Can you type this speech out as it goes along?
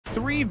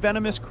3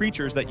 venomous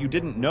creatures that you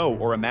didn't know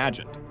or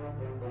imagined.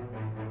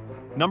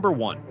 Number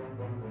 1.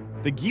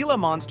 The Gila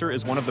monster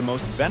is one of the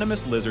most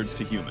venomous lizards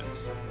to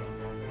humans.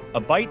 A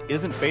bite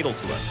isn't fatal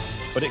to us,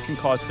 but it can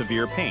cause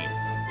severe pain,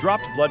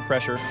 dropped blood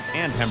pressure,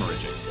 and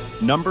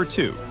hemorrhaging. Number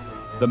 2.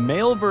 The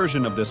male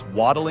version of this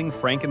waddling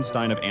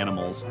Frankenstein of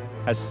animals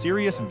has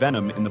serious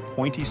venom in the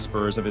pointy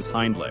spurs of his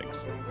hind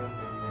legs.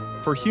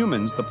 For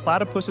humans, the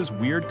platypus's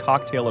weird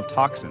cocktail of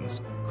toxins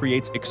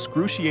creates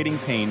excruciating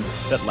pain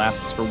that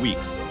lasts for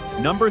weeks.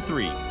 Number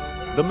 3.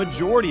 The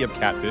majority of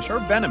catfish are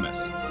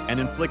venomous and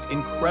inflict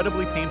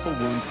incredibly painful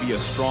wounds via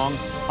strong,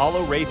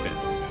 hollow ray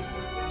fins.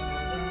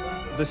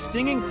 The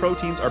stinging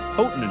proteins are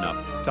potent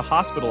enough to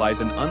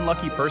hospitalize an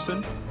unlucky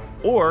person,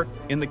 or,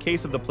 in the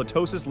case of the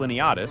Platosis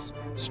lineatus,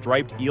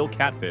 striped eel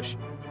catfish,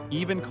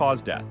 even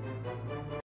cause death.